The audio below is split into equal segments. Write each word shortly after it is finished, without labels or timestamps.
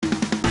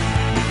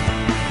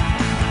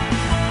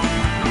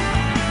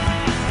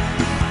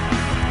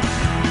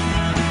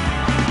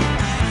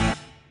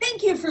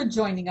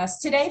joining us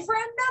today for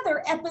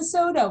another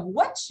episode of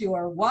What's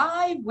Your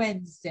Why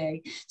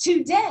Wednesday.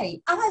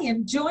 Today, I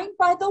am joined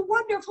by the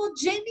wonderful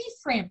Jamie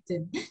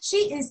Frampton.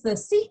 She is the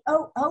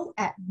COO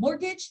at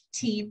Mortgage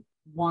Team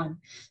One.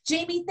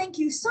 Jamie, thank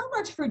you so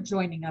much for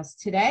joining us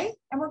today,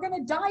 and we're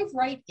going to dive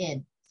right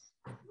in.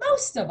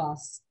 Most of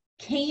us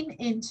came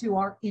into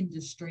our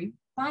industry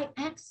by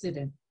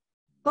accident,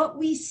 but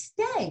we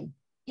stay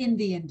in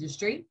the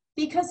industry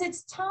because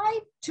it's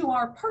tied to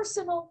our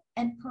personal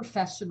and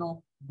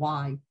professional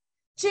why.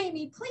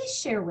 Jamie, please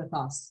share with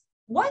us,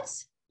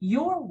 what's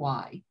your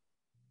why?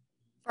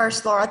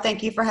 First, Laura,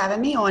 thank you for having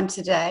me on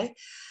today.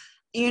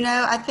 You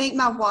know, I think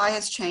my why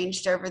has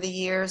changed over the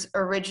years.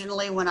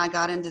 Originally, when I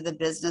got into the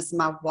business,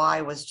 my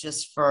why was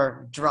just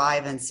for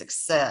drive and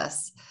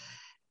success.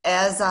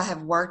 As I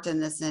have worked in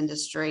this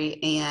industry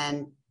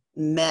and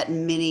met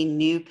many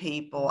new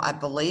people, I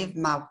believe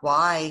my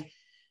why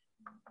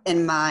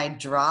and my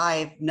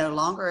drive no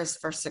longer is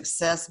for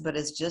success, but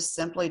is just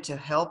simply to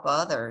help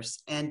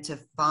others and to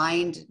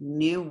find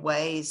new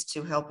ways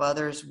to help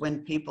others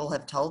when people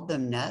have told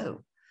them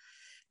no.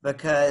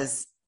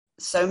 Because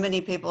so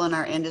many people in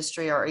our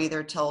industry are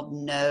either told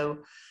no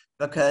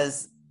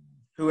because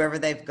whoever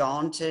they've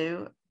gone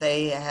to,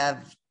 they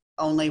have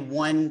only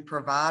one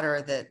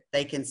provider that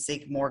they can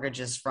seek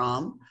mortgages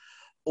from,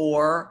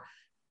 or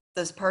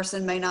this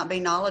person may not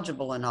be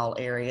knowledgeable in all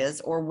areas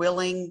or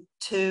willing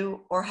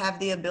to or have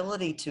the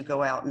ability to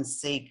go out and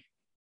seek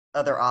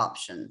other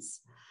options.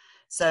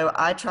 So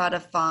I try to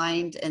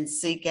find and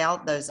seek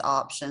out those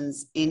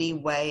options any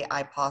way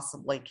I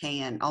possibly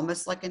can,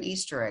 almost like an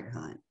Easter egg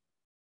hunt.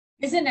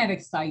 Isn't that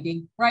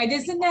exciting, right?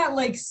 Isn't that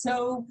like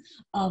so,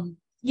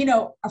 you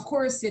know, of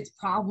course it's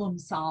problem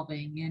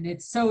solving and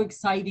it's so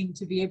exciting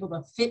to be able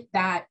to fit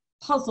that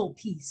puzzle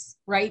piece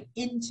right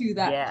into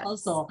that Yes.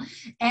 puzzle.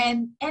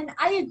 And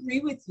I agree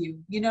with you.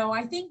 You know,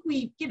 I think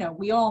we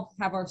all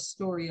have our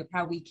story of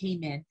how we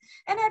came in.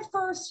 And at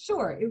first,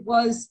 sure, it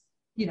was,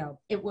 you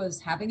know, it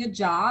was having a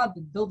job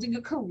and building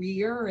a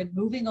career and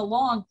moving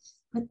along.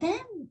 But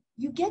then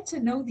you get to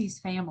know these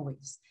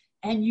families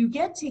and you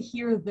get to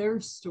hear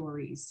their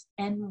stories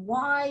and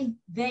why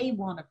they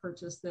want to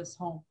purchase this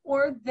home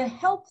or the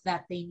help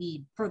that they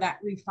need for that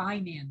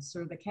refinance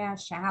or the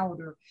cash out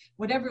or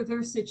whatever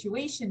their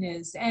situation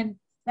is. And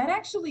that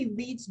actually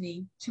leads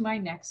me to my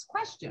next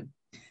question,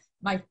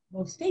 my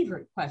most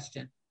favorite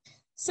question.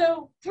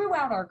 So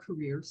throughout our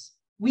careers,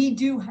 we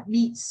do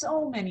meet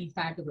so many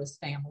fabulous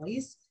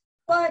families,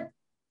 but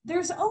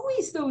there's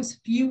always those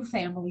few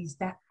families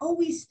that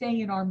always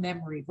stay in our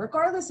memory,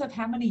 regardless of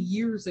how many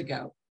years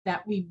ago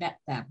that we met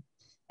them.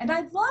 And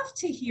I'd love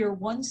to hear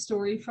one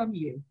story from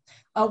you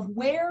of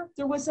where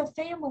there was a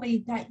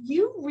family that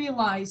you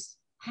realized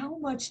how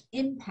much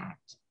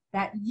impact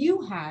that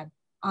you had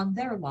on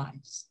their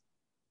lives.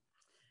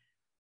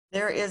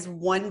 There is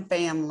one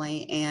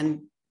family,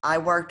 and I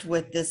worked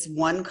with this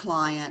one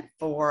client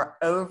for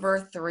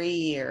over 3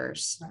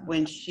 years.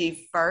 When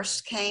she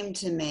first came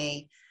to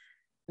me,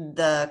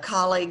 the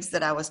colleagues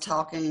that I was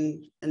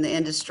talking in the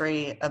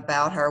industry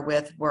about her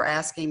with were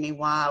asking me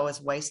why I was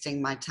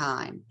wasting my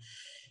time.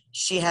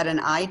 She had an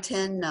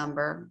I-10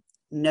 number,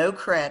 no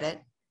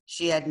credit.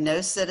 She had no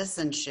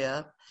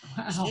citizenship.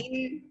 Wow.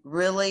 She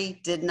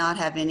really did not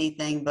have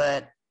anything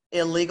but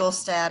illegal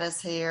status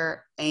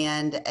here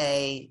and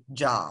a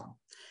job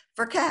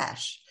for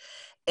cash.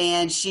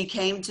 And she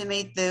came to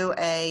me through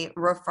a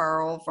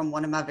referral from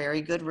one of my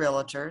very good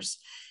realtors.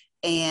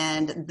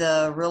 And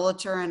the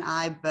realtor and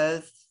I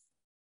both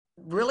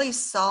really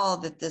saw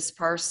that this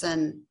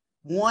person,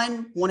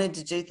 one, wanted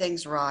to do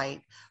things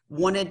right,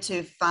 wanted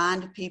to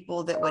find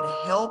people that would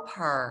help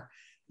her,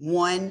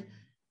 one,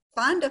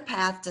 find a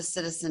path to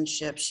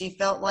citizenship. She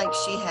felt like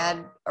she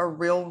had a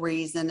real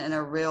reason and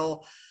a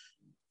real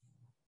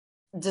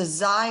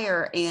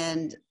desire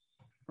and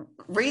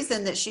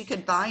reason that she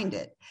could find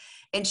it.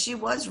 And she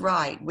was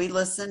right. We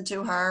listened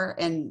to her,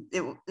 and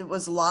it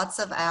was lots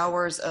of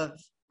hours of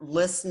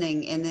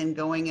listening and then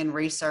going and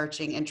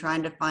researching and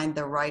trying to find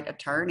the right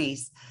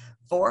attorneys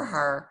for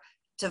her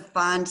to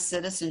find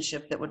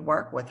citizenship that would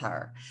work with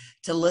her,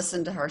 to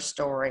listen to her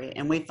story.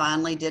 And we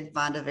finally did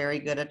find a very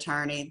good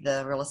attorney,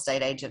 the real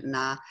estate agent and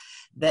I,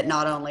 that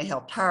not only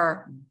helped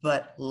her,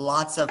 but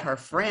lots of her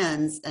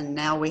friends. And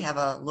now we have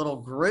a little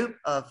group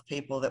of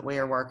people that we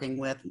are working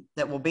with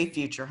that will be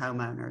future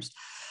homeowners.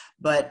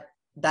 But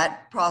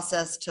that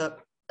process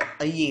took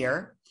a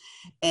year.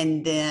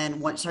 And then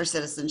once her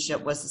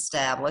citizenship was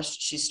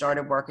established, she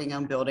started working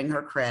on building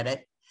her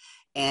credit.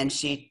 And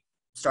she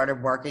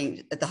started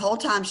working. The whole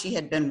time she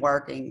had been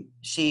working,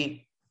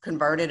 she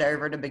converted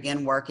over to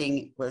begin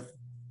working with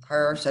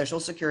her social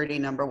security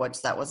number once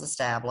that was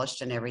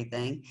established and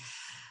everything.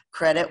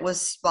 Credit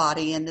was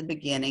spotty in the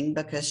beginning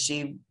because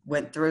she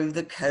went through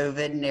the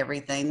COVID and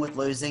everything with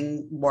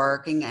losing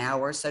working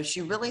hours. So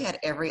she really had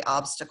every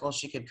obstacle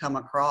she could come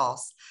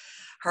across.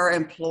 Her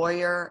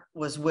employer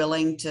was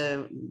willing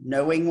to,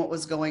 knowing what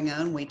was going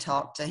on, we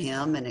talked to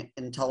him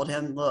and told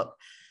him, look,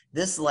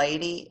 this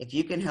lady, if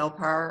you can help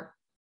her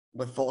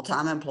with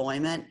full-time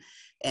employment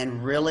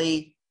and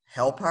really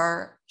help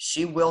her,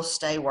 she will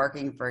stay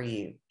working for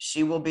you.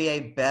 She will be a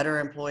better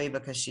employee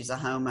because she's a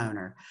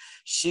homeowner.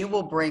 She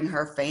will bring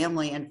her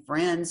family and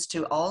friends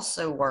to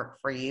also work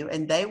for you,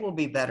 and they will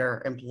be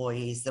better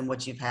employees than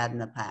what you've had in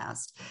the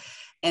past.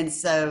 And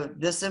so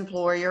this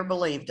employer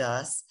believed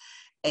us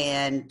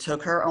and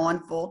took her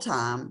on full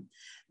time.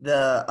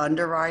 The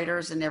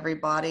underwriters and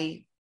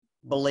everybody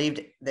believed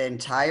the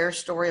entire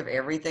story of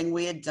everything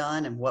we had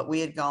done and what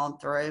we had gone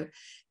through.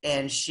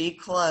 And she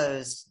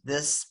closed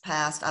this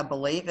past, I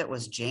believe it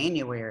was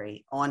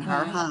January, on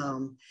her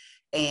home.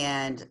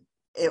 And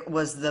it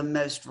was the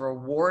most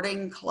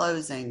rewarding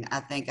closing I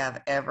think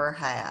I've ever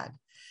had.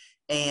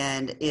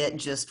 And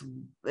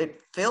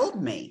it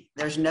filled me.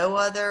 There's no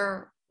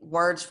other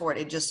words for it.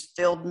 It just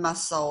filled my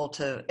soul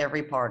to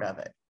every part of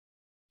it.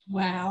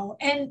 Wow.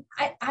 And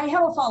I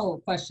have a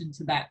follow-up question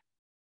to that.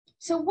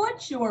 So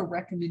what's your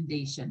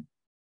recommendation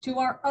to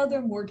our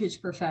other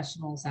mortgage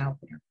professionals out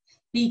there?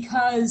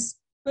 Because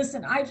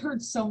listen, I've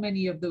heard so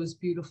many of those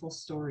beautiful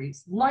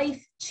stories,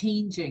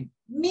 life-changing,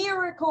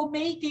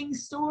 miracle-making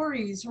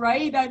stories,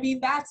 right? I mean,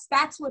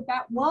 that's what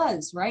that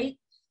was, right?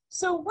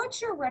 So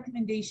what's your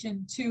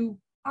recommendation to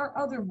our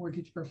other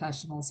mortgage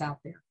professionals out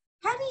there?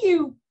 How do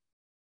you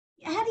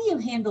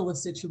handle a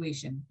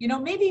situation? You know,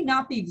 maybe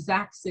not the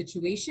exact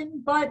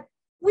situation, but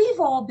we've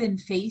all been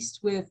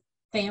faced with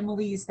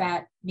families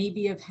that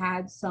maybe have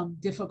had some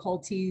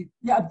difficult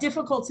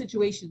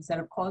situations that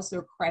have caused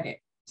their credit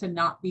to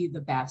not be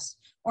the best.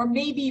 Or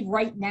maybe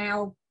right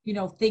now, you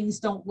know, things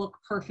don't look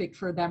perfect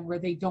for them where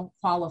they don't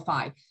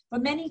qualify.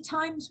 But many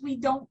times we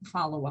don't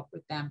follow up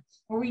with them,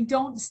 or we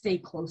don't stay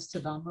close to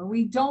them, or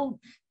we don't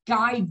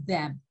guide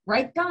them,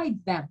 right? Guide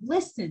them,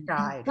 listen,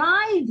 and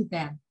guide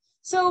them.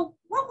 So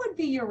what would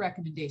be your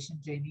recommendation,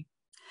 Jamie?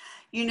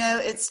 You know,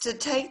 it's to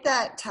take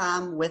that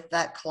time with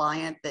that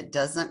client that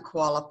doesn't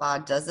qualify,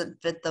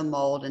 doesn't fit the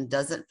mold, and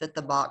doesn't fit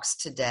the box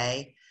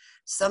today.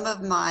 Some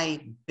of my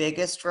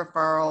biggest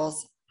referrals,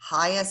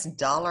 highest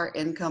dollar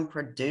income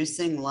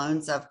producing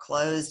loans I've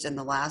closed in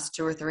the last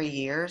 2 or 3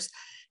 years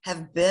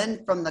have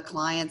been from the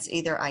clients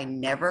either I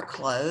never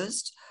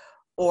closed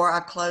or I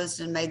closed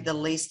and made the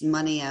least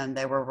money on.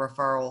 They were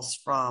referrals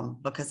from,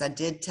 because I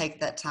did take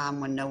that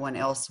time when no one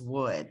else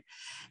would.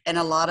 And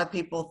a lot of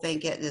people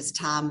think it is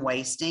time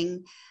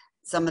wasting.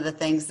 Some of the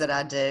things that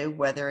I do,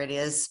 whether it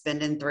is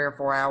spending 3 or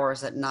 4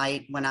 hours at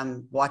night when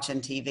I'm watching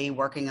TV,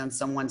 working on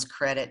someone's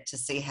credit to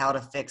see how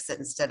to fix it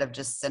instead of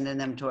just sending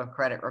them to a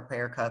credit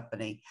repair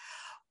company,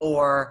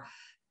 or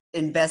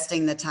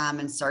investing the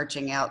time in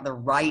searching out the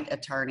right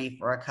attorney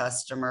for a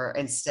customer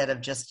instead of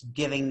just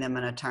giving them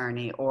an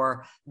attorney,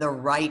 or the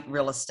right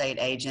real estate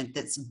agent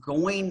that's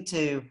going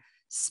to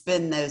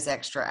spend those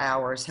extra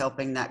hours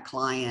helping that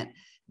client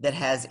that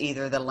has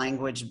either the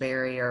language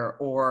barrier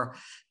or,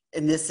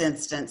 in this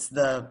instance,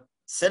 the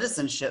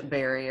citizenship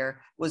barrier,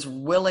 was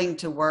willing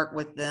to work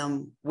with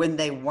them when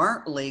they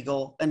weren't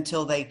legal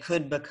until they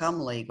could become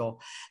legal.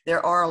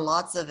 There are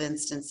lots of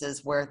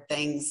instances where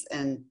things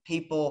and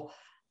people,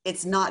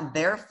 it's not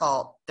their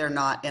fault they're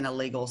not in a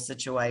legal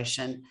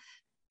situation,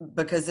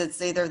 because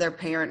it's either their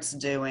parents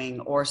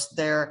doing or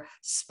their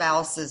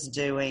spouse is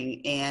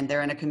doing, and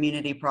they're in a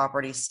community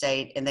property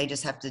state and they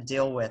just have to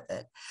deal with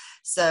it.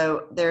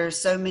 So there's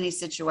so many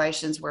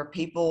situations where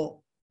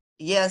people,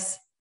 yes,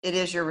 it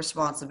is your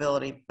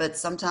responsibility, but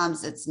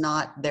sometimes it's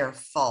not their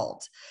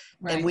fault.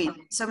 Right. And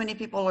so many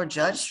people are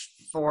judged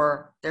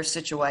for their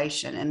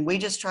situation, and we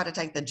just try to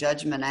take the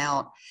judgment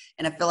out.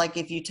 And I feel like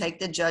if you take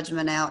the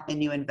judgment out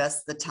and you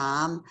invest the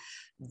time,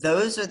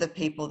 those are the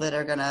people that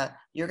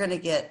you're going to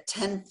get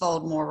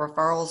tenfold more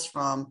referrals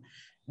from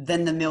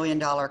than the $1 million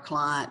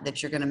client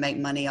that you're going to make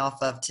money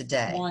off of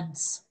today.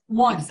 Once.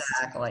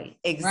 Exactly.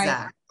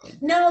 Right?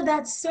 No,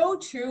 that's so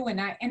true.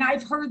 And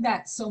I've heard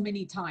that so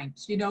many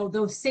times, you know,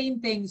 those same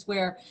things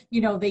where,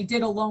 you know, they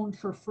did a loan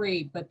for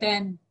free, but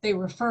then they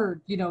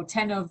referred, you know,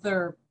 10 of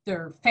their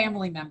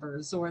family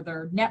members or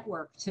their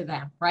network to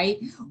them,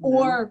 right? Mm-hmm.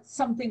 Or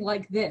something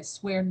like this,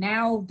 where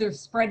now they're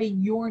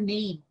spreading your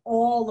name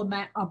all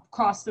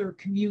across their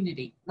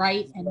community,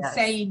 right? And yes,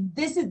 saying,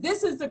 this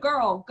is the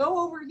girl,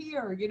 go over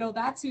here, you know,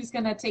 that's who's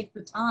going to take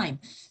the time.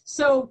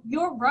 So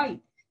you're right.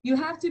 You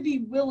have to be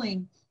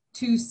willing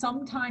to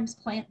sometimes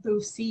plant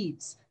those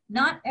seeds.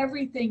 Not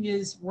everything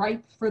is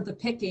ripe for the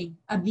picking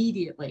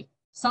immediately.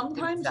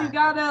 Sometimes you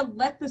gotta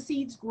let the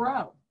seeds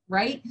grow,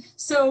 right?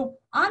 So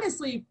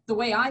honestly, the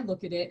way I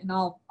look at it, and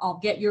I'll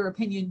get your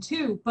opinion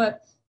too,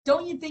 but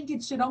don't you think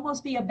it should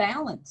almost be a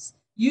balance?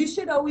 You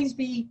should always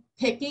be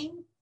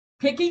picking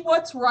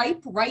what's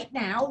ripe right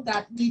now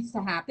that needs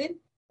to happen,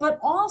 but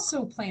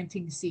also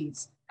planting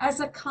seeds as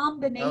a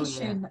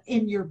combination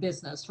in your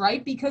business,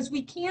 right? Because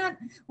we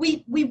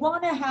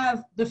want to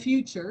have the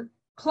future,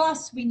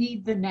 plus we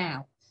need the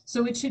now.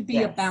 So it should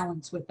be a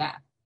balance with that.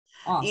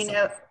 Awesome. You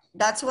know,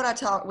 that's what I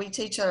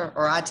teach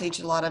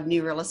a lot of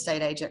new real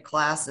estate agent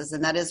classes.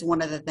 And that is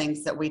one of the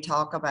things that we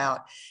talk about,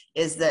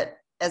 is that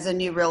as a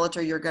new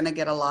realtor, you're going to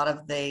get a lot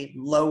of the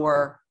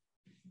lower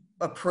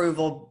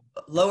approval,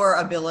 lower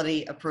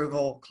ability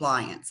approval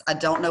clients. I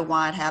don't know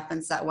why it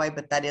happens that way,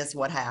 but that is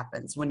what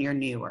happens when you're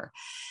newer.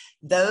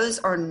 Those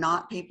are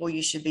not people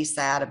you should be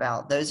sad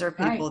about. Those are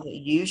people Right.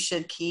 that you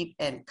should keep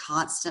and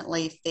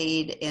constantly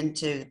feed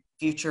into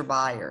future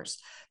buyers.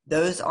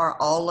 Those are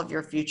all of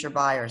your future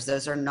buyers.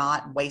 Those are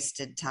not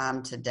wasted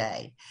time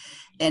today.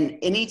 And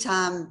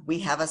anytime we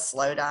have a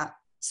slow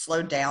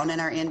down in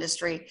our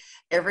industry,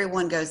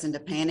 everyone goes into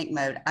panic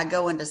mode. I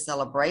go into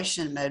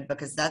celebration mode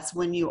because that's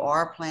when you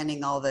are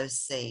planting all those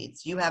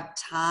seeds. You have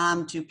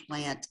time to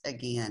plant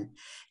again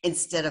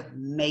instead of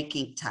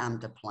making time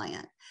to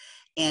plant.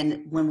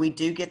 And when we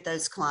do get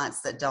those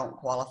clients that don't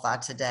qualify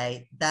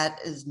today, that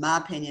is, my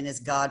opinion, is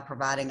God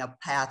providing a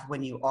path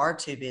when you are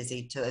too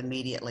busy to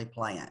immediately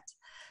plant.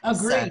 So,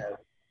 Agree.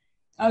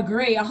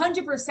 Agree.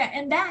 100%.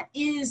 And that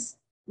is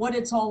what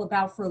it's all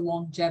about for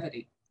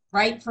longevity,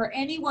 right? For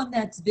anyone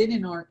that's been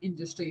in our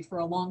industry for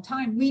a long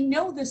time, we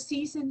know the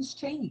seasons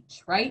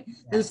change, right?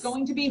 There's yes,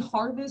 going to be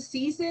harvest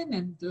season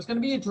and there's going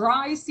to be a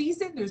dry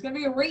season. There's going to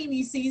be a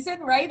rainy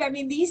season, right? I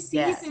mean, these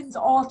yes, seasons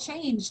all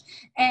change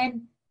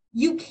and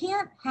you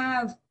can't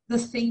have the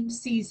same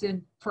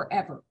season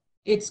forever.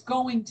 It's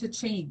going to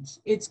change.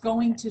 It's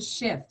going to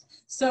shift.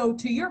 So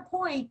to your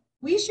point,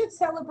 we should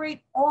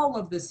celebrate all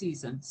of the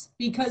seasons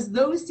because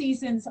those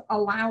seasons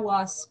allow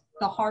us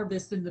the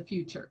harvest in the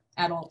future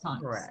at all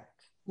times. correct.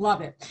 Love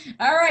it.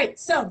 All right.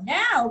 So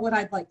now what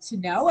I'd like to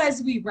know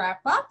as we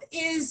wrap up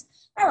is,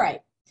 all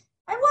right,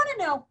 I want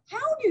to know,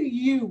 how do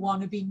you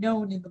want to be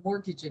known in the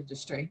mortgage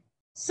industry?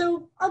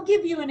 So I'll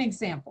give you an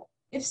example.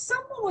 If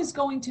someone was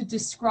going to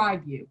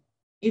describe you,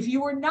 if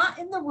you were not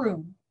in the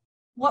room,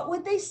 what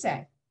would they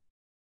say?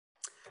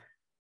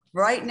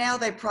 Right now,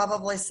 they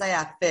probably say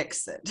I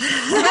fix it.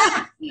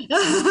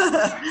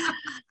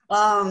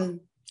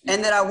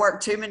 And that I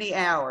work too many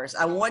hours.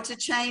 I want to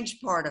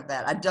change part of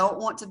that. I don't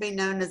want to be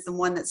known as the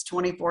one that's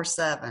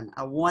 24/7.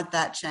 I want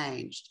that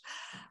changed.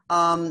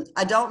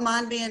 I don't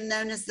mind being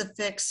known as the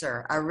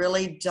fixer. I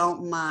really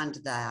don't mind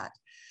that.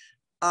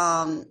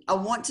 I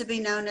want to be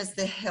known as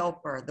the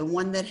helper, the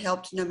one that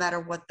helped no matter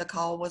what the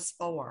call was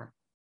for.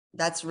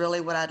 That's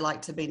really what I'd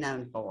like to be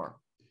known for. I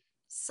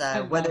So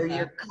love whether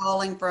you're that.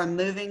 calling for a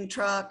moving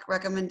truck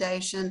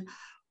recommendation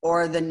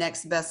or the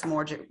next best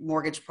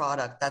mortgage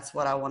product, that's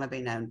what I want to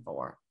be known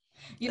for.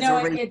 You As a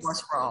know,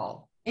 resource for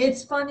all.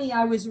 it's funny.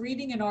 I was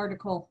reading an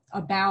article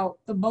about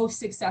the most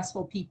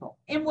successful people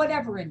in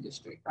whatever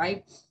industry,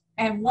 right?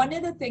 And one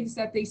of the things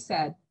that they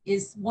said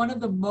is one of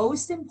the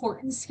most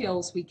important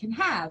skills we can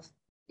have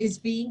is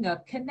being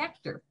a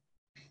connector.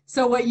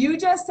 So what you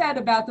just said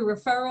about the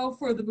referral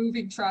for the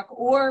moving truck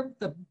or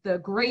the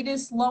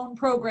greatest loan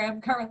program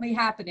currently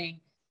happening,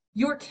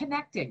 you're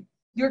connecting.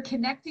 You're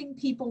connecting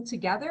people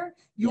together.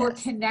 You're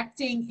Yes,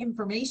 connecting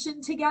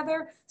information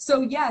together.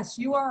 So yes,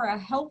 you are a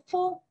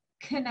helpful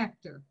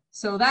connector.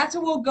 So that's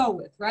what we'll go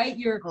with, right?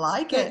 I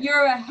like it.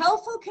 You're a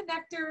helpful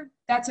connector.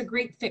 That's a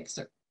great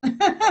fixer. So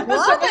I maybe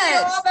love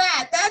it. all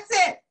that.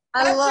 That's it.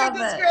 I That's your love it.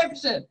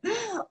 description. Love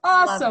it.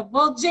 Awesome.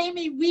 Well,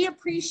 Jamie, we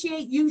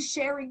appreciate you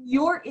sharing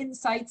your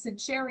insights and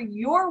sharing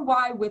your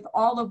why with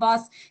all of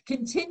us.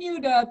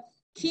 Continue to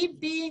keep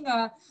being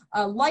a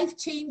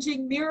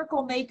life-changing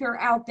miracle maker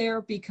out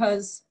there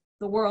because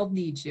the world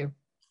needs you.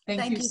 Thank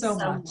Thank you you so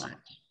so much.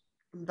 much.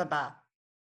 Bye-bye.